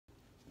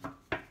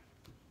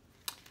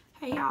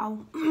Hey y'all,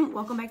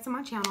 welcome back to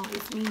my channel.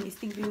 It's me,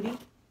 Mysticbeauutie.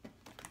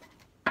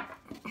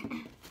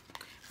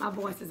 My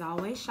voice is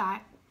always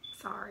shot.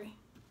 Sorry.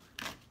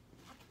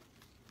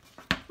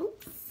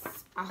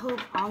 Oops. I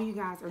hope all you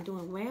guys are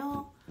doing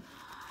well.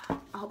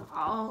 I hope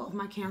all of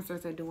my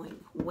cancers are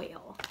doing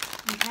well.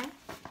 Okay?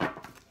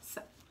 So,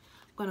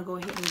 I'm going to go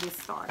ahead and get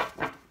started.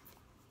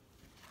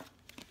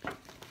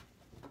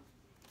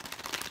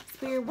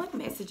 Spirit, what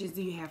messages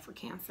do you have for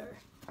Cancer?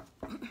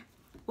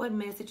 What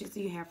messages do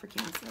you have for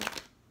Cancer?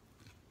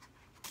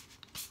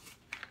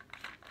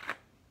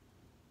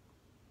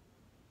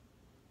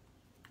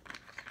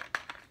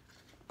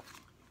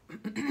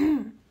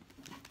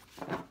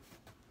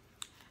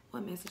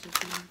 What messages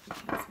do you have for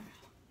Cancer?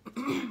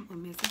 What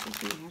messages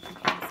do you have for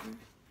Cancer?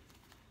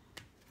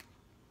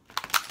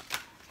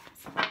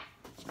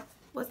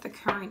 What's the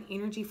current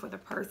energy for the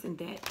person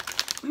that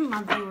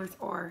my viewers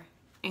are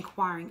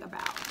inquiring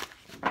about?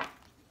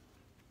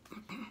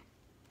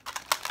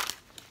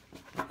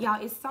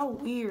 Y'all, it's so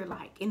weird.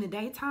 Like, in the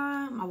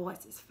daytime, my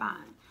voice is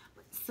fine.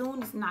 But as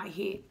soon as night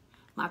hit,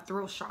 my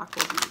throat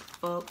chakra will be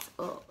fucked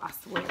up. I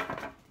swear.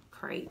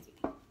 Crazy.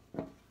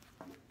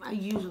 I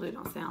usually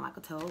don't sound like a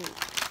toad.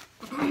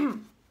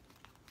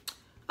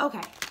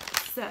 Okay,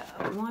 so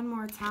one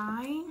more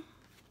time.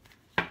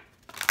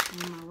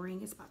 And my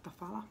ring is about to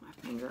fall off my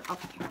finger.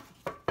 Okay.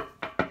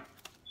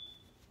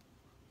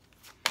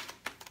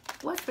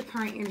 What's the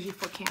current energy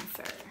for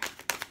Cancer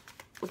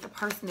with the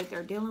person that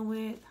they're dealing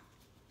with?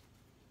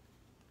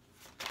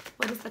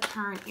 What is the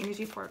current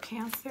energy for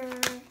Cancer?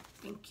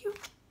 Thank you.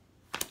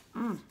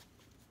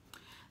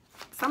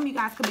 Some of you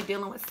guys could be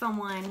dealing with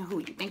someone who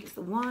you think is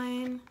the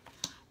one.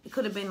 It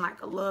could have been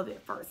like a love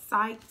at first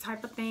sight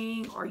type of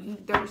thing, or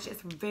there was just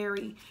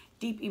very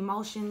deep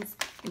emotions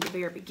in the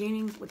very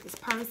beginning with this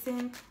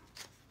person.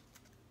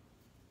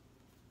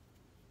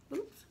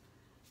 Oops.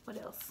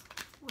 What else?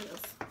 What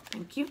else?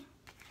 Thank you.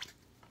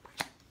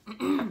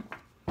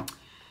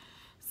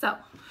 So,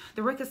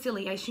 the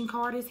reconciliation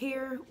card is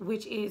here,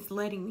 which is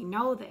letting me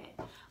know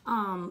that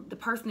the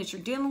person that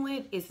you're dealing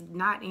with is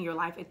not in your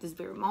life at this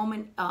very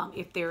moment.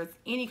 If there's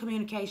any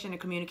communication, the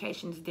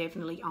communication is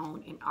definitely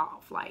on and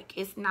off. Like,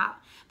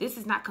 this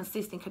is not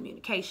consistent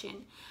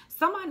communication.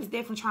 Somebody's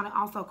definitely trying to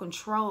also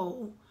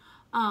control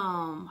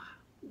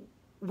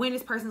when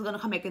this person is going to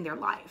come back in their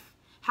life.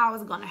 How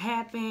is it going to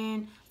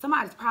happen?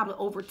 Somebody's probably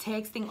over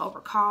texting, over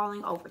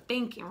calling,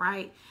 overthinking,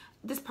 right?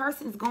 This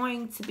person is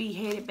going to be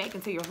headed back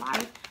into your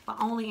life, but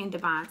only in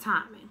divine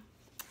timing.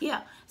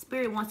 Yeah,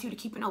 Spirit wants you to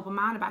keep an open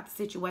mind about the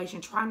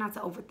situation. Try not to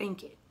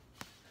overthink it.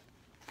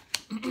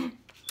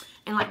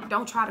 And like,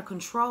 don't try to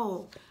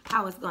control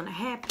how it's going to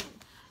happen.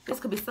 This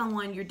could be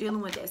someone you're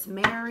dealing with that's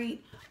married,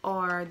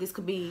 or this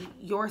could be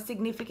your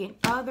significant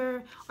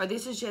other, or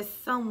this is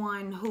just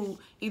someone who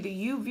either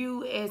you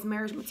view as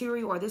marriage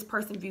material, or this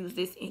person views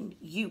this in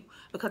you.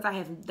 Because I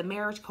have the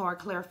marriage card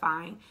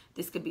clarifying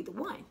this could be the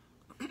one.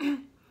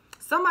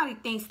 Somebody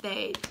thinks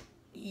that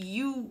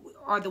you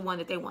are the one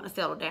that they want to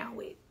settle down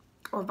with,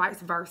 or vice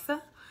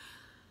versa.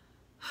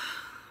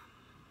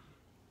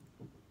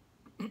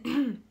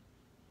 I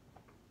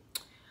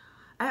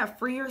have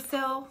free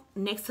yourself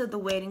next to the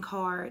wedding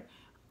card.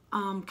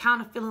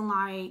 Kind of feeling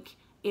like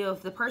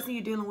if the person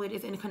you're dealing with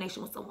is in a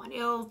connection with someone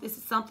else, this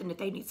is something that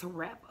they need to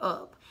wrap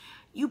up.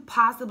 You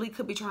possibly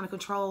could be trying to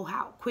control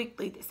how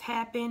quickly this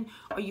happened,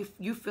 or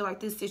you feel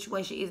like this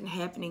situation isn't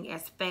happening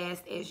as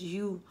fast as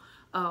you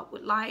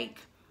would like.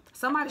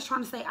 Somebody's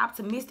trying to stay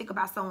optimistic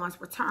about someone's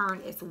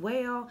return as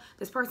well.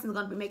 This person is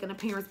going to be making an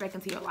appearance back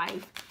into your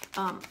life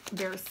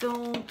very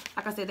soon.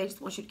 Like I said, they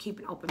just want you to keep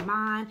an open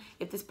mind.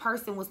 If this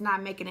person was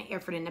not making an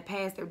effort in the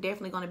past, they're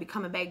definitely going to be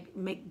coming back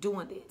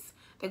doing this.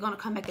 They're going to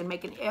come back and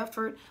make an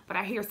effort. But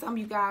I hear some of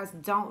you guys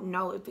don't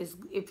know if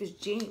it's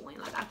genuine.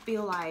 Like, I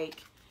feel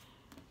like,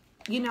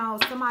 you know,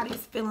 somebody's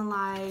feeling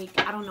like,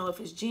 I don't know if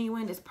it's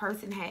genuine. This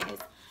person has,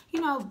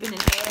 you know, been an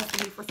ass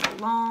to me for so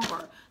long,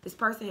 or this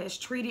person has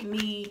treated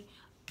me,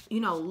 you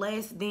know,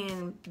 less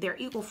than their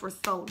equal for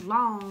so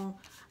long.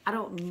 I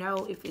don't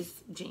know if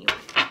it's genuine.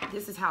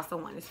 This is how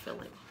someone is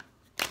feeling.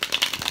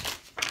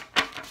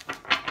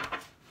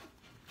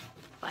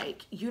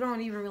 Like, you don't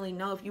even really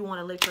know if you want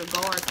to let your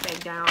guards back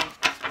down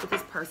with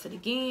this person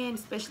again,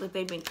 especially if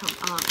they've been in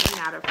and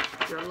out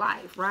of your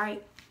life,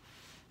 right?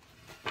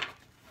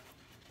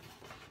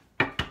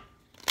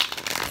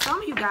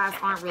 Some of you guys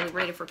aren't really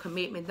ready for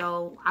commitment,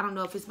 though. I don't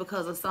know if it's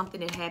because of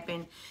something that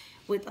happened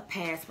with a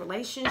past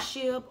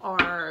relationship,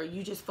 or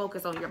you just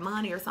focus on your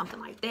money or something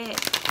like that.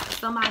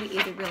 Somebody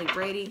isn't really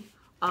ready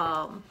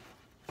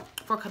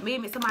for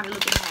commitment. Somebody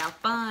looking to have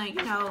fun,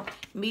 you know,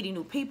 meeting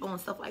new people and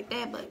stuff like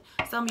that. But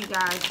some of you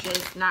guys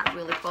just not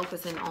really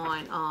focusing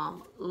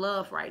on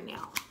love right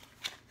now.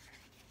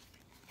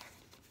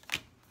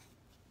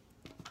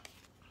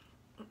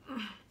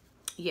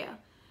 Yeah,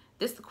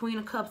 this is the Queen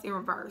of Cups in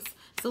reverse.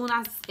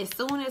 As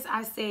soon as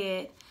I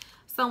said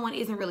someone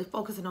isn't really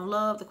focusing on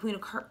love, the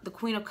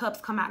Queen of Cups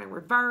come out in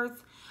reverse.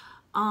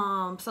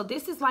 So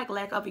this is like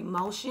lack of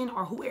emotion,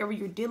 or whoever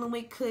you're dealing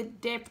with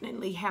could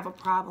definitely have a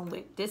problem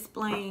with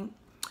displaying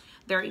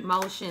their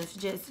emotions,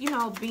 just, you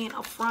know, being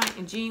upfront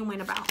and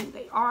genuine about who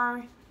they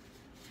are.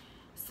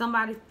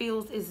 Somebody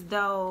feels as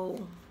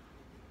though,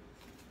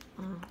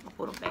 I'll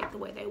put them back the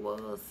way they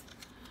was.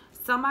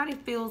 Somebody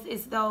feels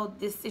as though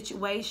this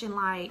situation,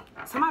 like,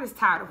 somebody's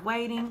tired of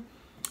waiting.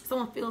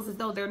 Someone feels as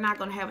though they're not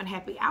going to have a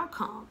happy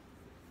outcome.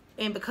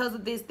 And because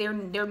of this, they're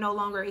no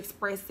longer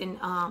expressing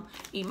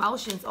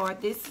emotions, or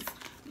this,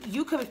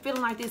 you could be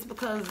feeling like this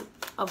because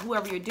of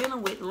whoever you're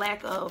dealing with,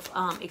 lack of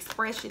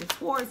expression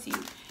towards you,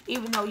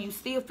 even though you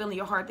still feel in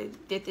your heart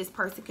that this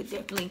person could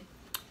definitely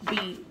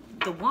be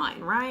the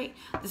one, right?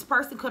 This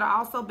person could have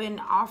also been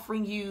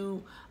offering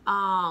you,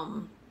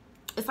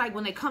 it's like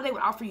when they come, they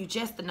would offer you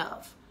just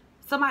enough.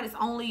 Somebody's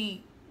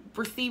only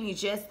receiving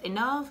just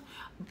enough.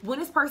 When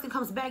this person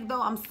comes back,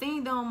 though, I'm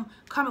seeing them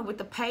coming with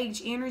the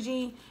page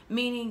energy,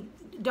 meaning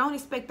don't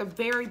expect a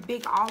very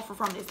big offer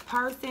from this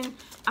person.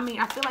 I mean,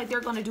 I feel like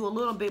they're going to do a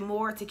little bit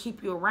more to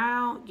keep you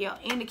around. Yeah,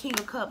 and the King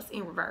of Cups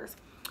in reverse.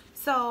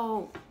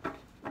 So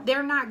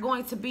they're not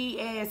going to be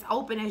as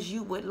open as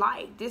you would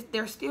like.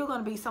 There's still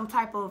going to be some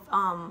type of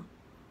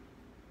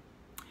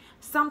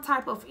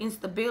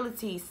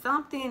instability.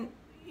 Something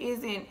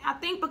isn't, I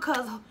think,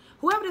 because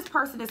whoever this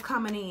person is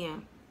coming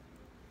in,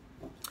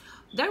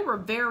 they were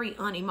very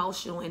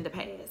unemotional in the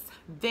past.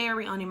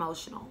 Very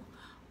unemotional.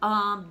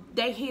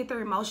 They hid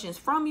their emotions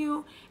from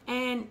you,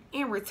 and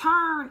in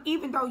return,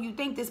 even though you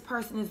think this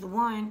person is the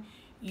one,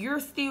 you're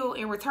still,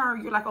 in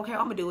return, you're like, okay,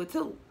 I'm gonna do it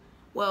too.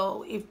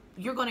 Well, if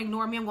you're gonna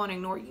ignore me, I'm gonna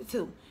ignore you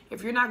too.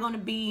 If you're not gonna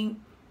be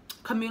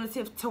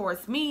communicative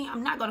towards me,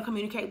 I'm not gonna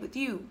communicate with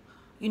you.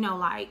 You know,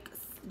 like,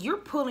 you're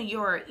pulling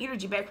your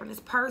energy back from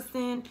this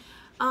person.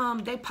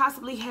 They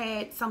possibly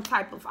had some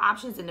type of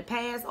options in the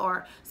past,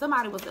 or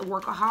somebody was a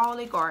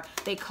workaholic, or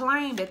they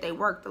claimed that they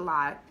worked a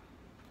lot,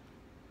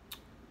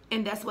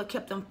 and that's what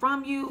kept them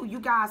from you.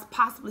 You guys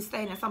possibly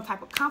stayed in some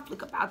type of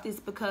conflict about this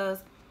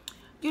because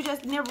you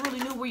just never really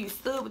knew where you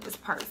stood with this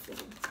person.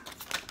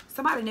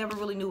 Somebody never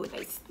really knew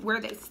where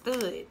they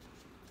stood.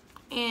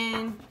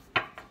 And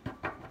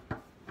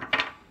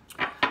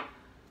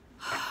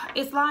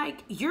it's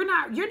like you're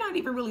not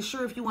even really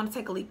sure if you want to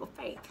take a leap of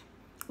faith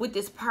with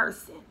this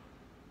person.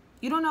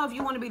 You don't know if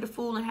you want to be the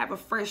fool and have a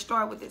fresh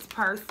start with this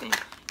person,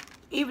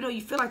 even though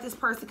you feel like this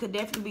person could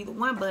definitely be the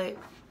one. But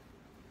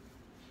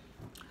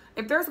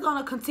if there's going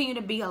to continue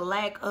to be a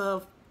lack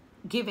of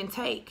give and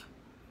take,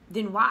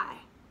 then why?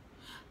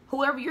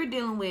 Whoever you're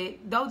dealing with,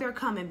 though they're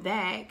coming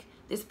back,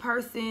 this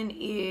person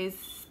is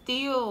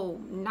still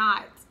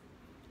not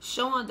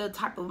showing the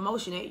type of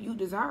emotion that you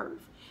deserve.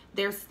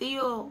 They're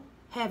still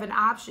having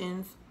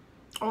options,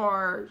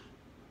 or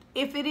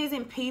if it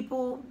isn't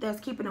people that's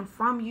keeping them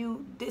from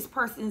you, this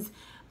person's,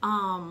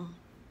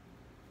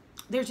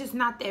 they're just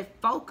not that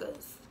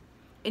focused.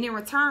 And in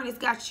return, it's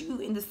got you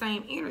in the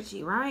same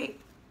energy, right?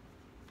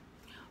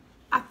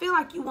 I feel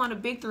like you want a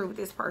victory with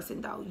this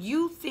person, though.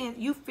 You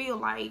feel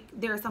like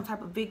there's some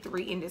type of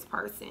victory in this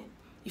person.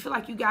 You feel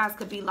like you guys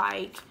could be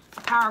like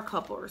a power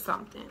couple or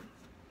something.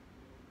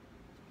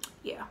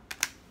 Yeah.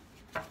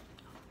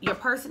 Your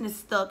person is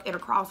stuck at a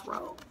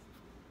crossroad.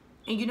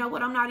 And you know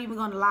what? I'm not even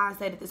going to lie and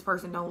say that this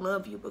person don't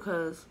love you,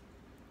 because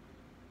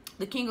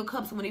the King of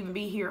Cups wouldn't even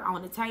be here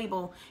on the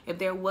table if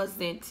there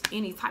wasn't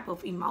any type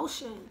of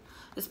emotion.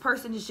 This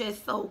person is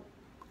just so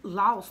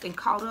lost and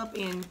caught up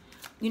in,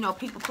 you know,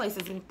 people,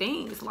 places, and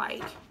things.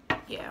 Like,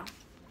 yeah.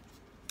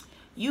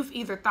 You've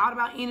either thought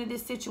about ending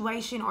this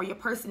situation, or your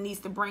person needs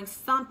to bring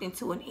something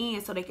to an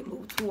end so they can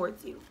move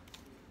towards you.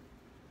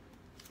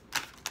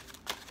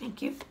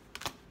 Thank you.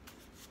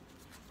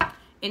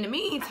 In the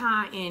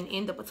meantime, and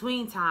in the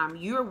between time,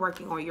 you're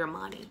working on your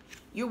money.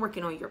 You're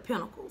working on your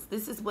pinnacles.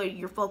 This is what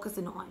you're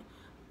focusing on.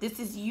 This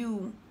is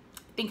you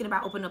thinking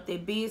about opening up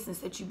that business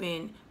that you've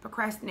been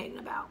procrastinating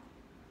about.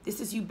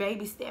 This is you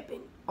baby stepping,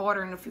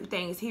 ordering a few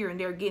things here and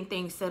there, getting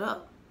things set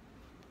up.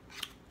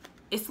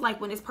 It's like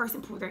when this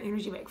person pulled their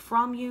energy back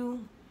from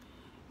you,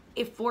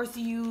 it forced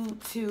you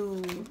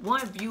to,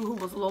 one, view who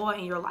was loyal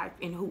in your life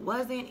and who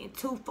wasn't, and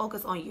two,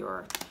 focus on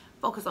your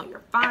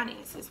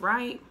finances,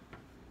 right?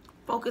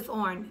 Focus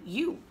on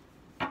you.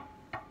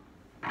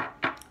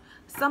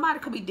 Somebody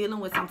could be dealing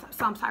with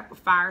some type of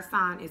fire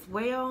sign as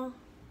well.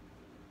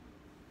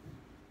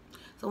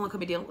 Someone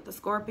could be dealing with a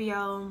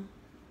Scorpio,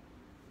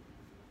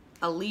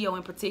 a Leo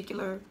in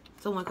particular.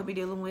 Someone could be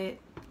dealing with.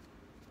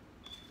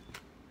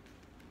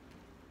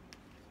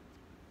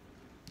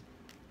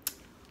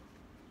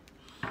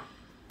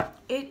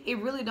 It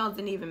really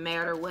doesn't even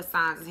matter what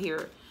signs is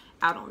here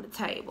out on the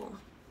table.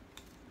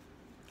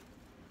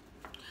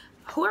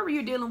 Whoever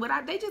you're dealing with,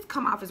 they just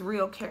come off as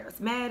real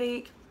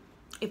charismatic.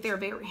 If they're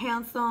very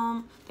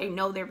handsome, they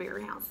know they're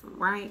very handsome,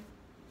 right?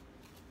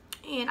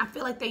 And I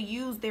feel like they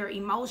use their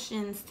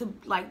emotions to,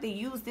 like, they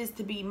use this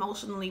to be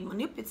emotionally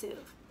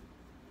manipulative.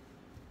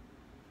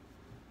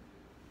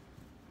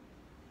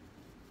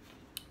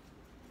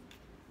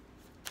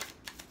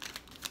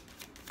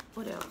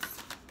 What else?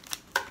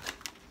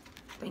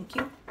 Thank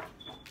you.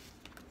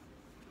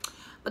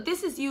 But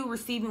this is you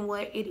receiving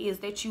what it is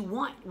that you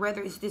want,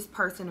 whether it's this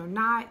person or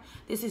not.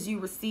 This is you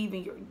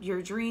receiving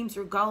your dreams,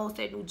 your goals,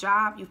 that new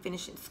job, you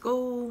finishing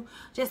school,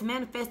 just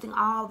manifesting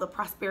all the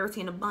prosperity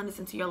and abundance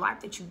into your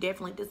life that you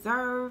definitely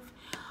deserve.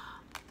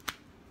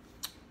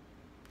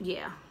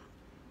 Yeah.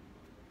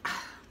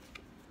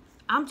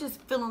 I'm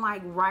just feeling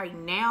like right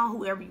now,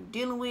 whoever you're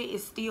dealing with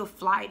is still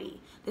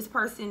flighty. This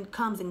person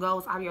comes and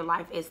goes out of your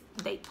life as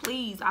they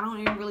please. I don't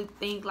even really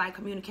think like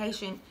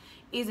communication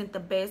isn't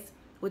the best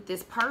with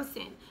this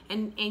person.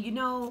 And you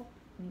know,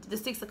 the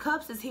Six of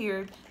Cups is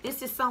here.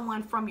 This is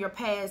someone from your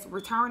past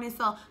returning.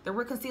 So the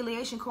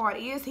reconciliation card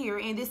is here,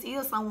 and this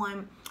is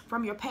someone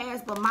from your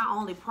past. But my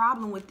only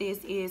problem with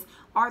this is,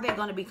 are they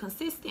going to be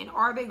consistent?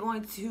 Are they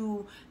going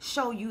to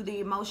show you the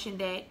emotion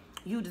that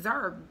you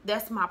deserve?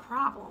 That's my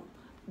problem.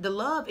 The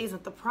love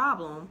isn't the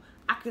problem.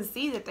 I can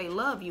see that they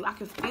love you. I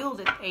can feel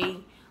that they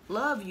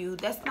love you.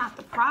 That's not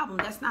the problem.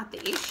 That's not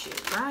the issue,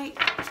 right?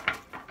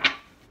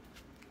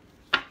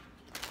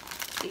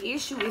 The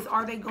issue is,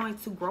 are they going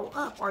to grow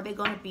up? Are they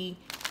going to be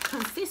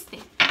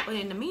consistent? But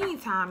in the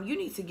meantime, you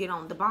need to get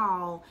on the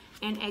ball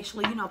and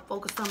actually, you know,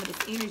 focus some of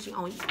this energy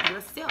on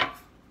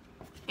yourself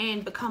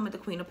and becoming the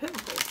Queen of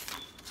Pentacles.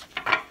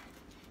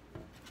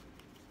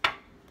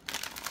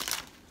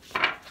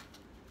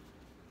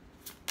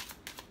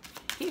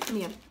 Give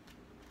me a...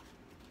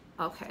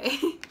 Okay.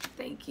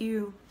 Thank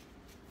you.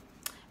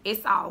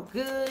 It's all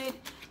good.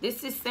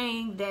 This is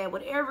saying that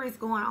whatever is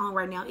going on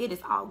right now, it is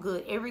all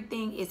good.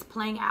 Everything is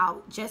playing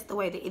out just the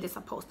way that it is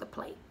supposed to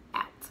play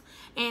out.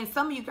 And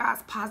some of you guys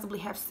possibly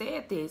have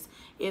said this.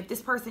 If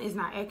this person is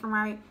not acting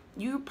right,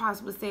 you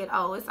possibly said,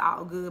 oh, it's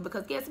all good.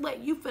 Because guess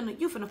what? You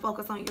finna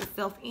focus on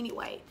yourself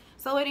anyway.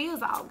 So it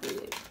is all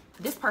good.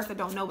 This person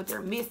don't know what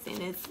they're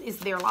missing. It's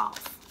their loss.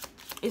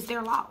 It's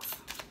their loss.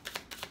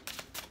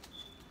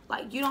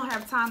 Like, you don't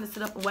have time to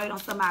sit up and wait on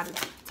somebody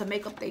to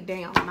make up their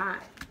damn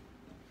mind.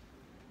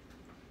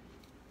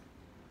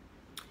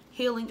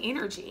 Healing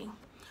energy.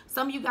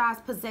 Some of you guys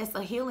possess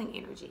a healing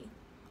energy.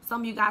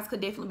 Some of you guys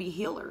could definitely be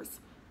healers.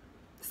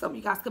 Some of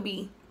you guys could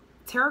be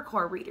tarot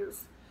card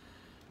readers.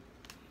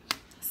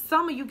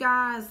 Some of you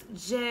guys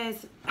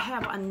just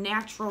have a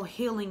natural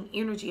healing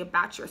energy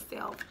about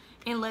yourself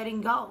and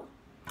letting go.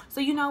 So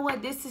you know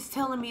what? This is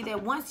telling me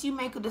that once you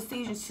make a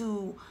decision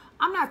to...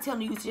 I'm not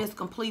telling you to just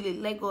completely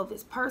let go of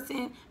this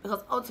person,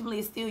 because ultimately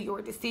it's still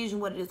your decision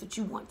what it is that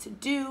you want to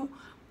do.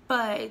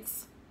 But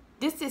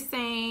this is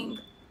saying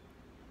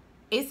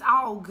it's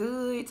all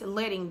good,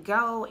 letting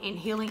go and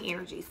healing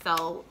energy.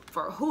 So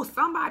for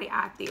somebody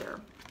out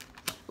there,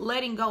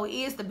 letting go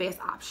is the best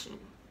option.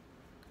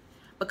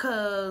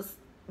 Because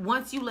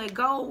once you let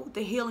go,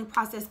 the healing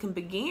process can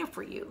begin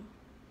for you.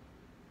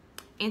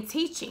 And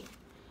teaching.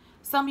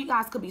 Some of you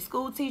guys could be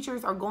school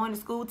teachers or going to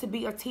school to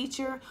be a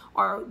teacher,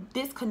 or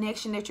this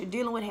connection that you're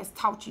dealing with has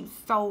taught you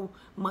so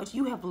much.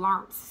 You have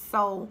learned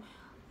so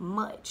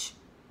much.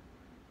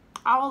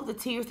 All of the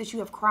tears that you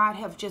have cried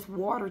have just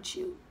watered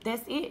you.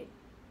 That's it.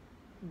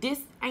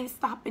 This ain't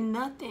stopping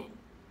nothing.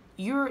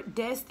 You're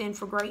destined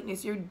for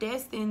greatness. You're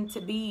destined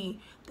to be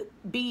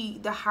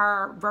the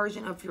higher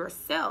version of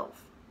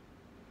yourself.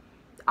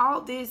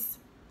 All this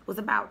was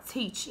about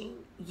teaching.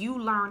 You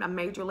learned a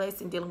major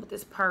lesson dealing with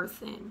this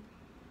person.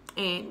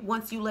 And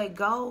once you let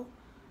go,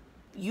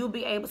 you'll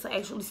be able to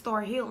actually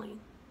start healing.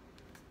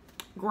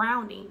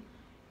 Grounding.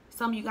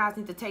 Some of you guys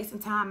need to take some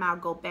time out,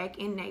 go back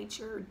in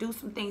nature, do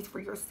some things for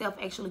yourself,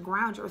 actually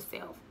ground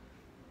yourself.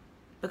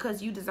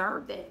 Because you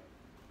deserve that.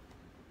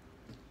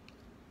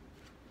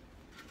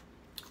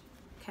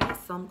 Okay,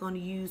 so I'm going to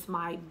use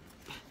my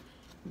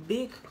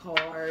big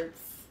cards.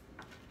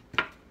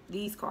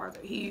 These cards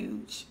are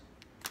huge.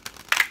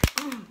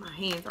 My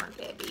hands aren't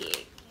that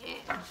big.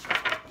 Yeah.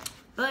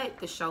 But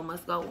the show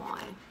must go on.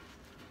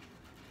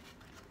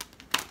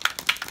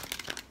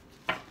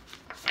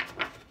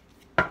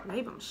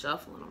 Maybe I'm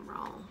shuffling them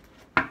wrong.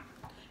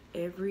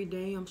 Every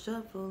day I'm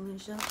shuffling.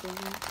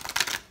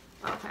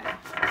 Okay.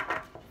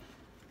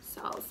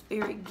 So,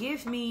 Spirit,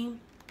 give me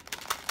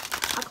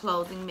a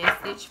closing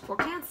message for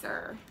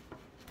Cancer.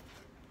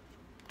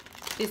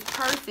 This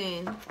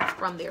person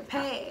from their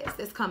past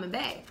is coming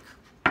back.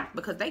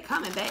 Because they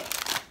coming back.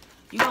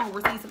 You're going to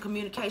receive some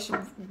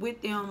communication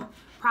with them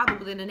probably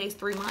within the next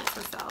 3 months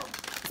or so.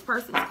 This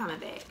person is coming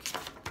back.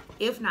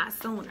 If not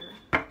sooner.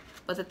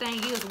 But the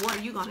thing is, what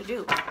are you going to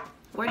do?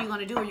 What are you going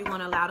to do? Are you going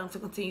to allow them to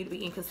continue to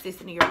be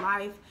inconsistent in your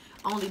life?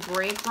 Only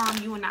bread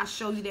from you and not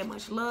show you that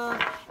much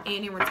love?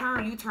 And in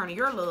return, you turning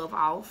your love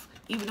off.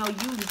 Even though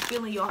you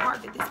feel in your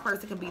heart that this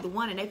person can be the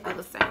one and they feel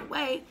the same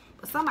way.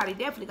 But somebody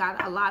definitely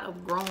got a lot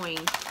of growing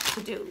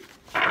to do.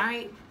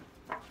 Right?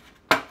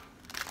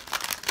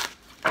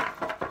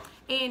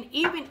 And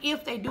even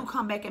if they do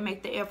come back and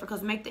make the effort,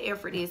 because make the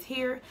effort is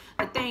here,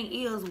 the thing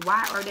is,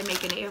 why are they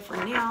making the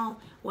effort now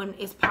when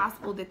it's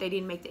possible that they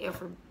didn't make the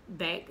effort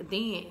back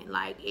then?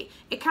 Like,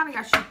 it kind of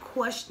got you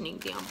questioning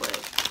them,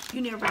 but you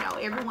never know.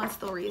 Everyone's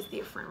story is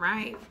different,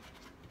 right?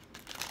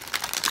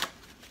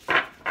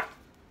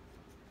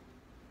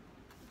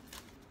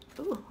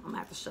 Ooh, I'm going to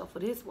have to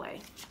shuffle this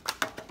way.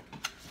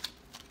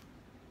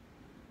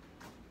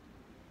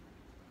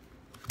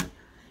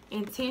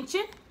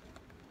 intention.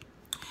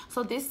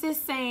 So this is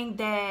saying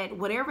that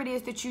whatever it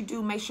is that you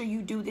do, make sure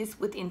you do this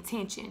with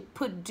intention.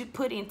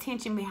 Put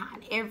intention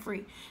behind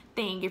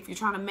everything. If you're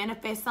trying to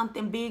manifest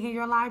something big in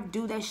your life,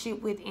 do that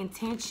shit with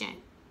intention.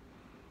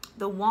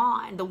 The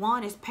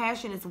wand is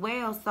passion as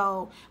well.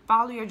 So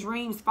follow your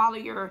dreams, follow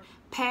your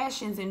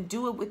passions, and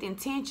do it with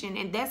intention.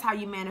 And that's how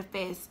you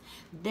manifest.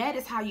 That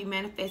is how you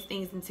manifest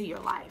things into your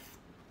life.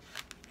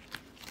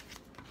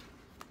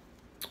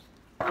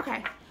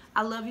 Okay.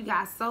 I love you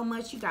guys so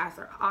much. You guys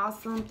are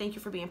awesome. Thank you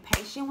for being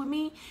patient with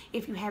me.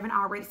 If you haven't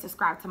already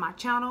subscribed to my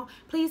channel,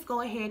 please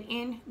go ahead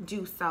and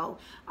do so.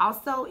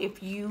 Also,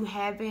 if you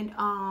haven't,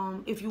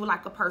 if you would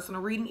like a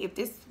personal reading, if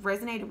this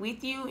resonated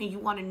with you and you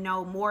want to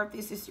know more, if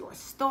this is your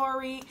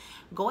story,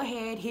 go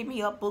ahead, hit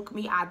me up, book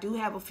me. I do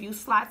have a few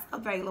slots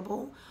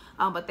available,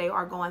 but they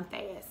are going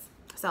fast.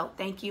 So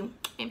thank you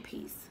and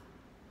peace.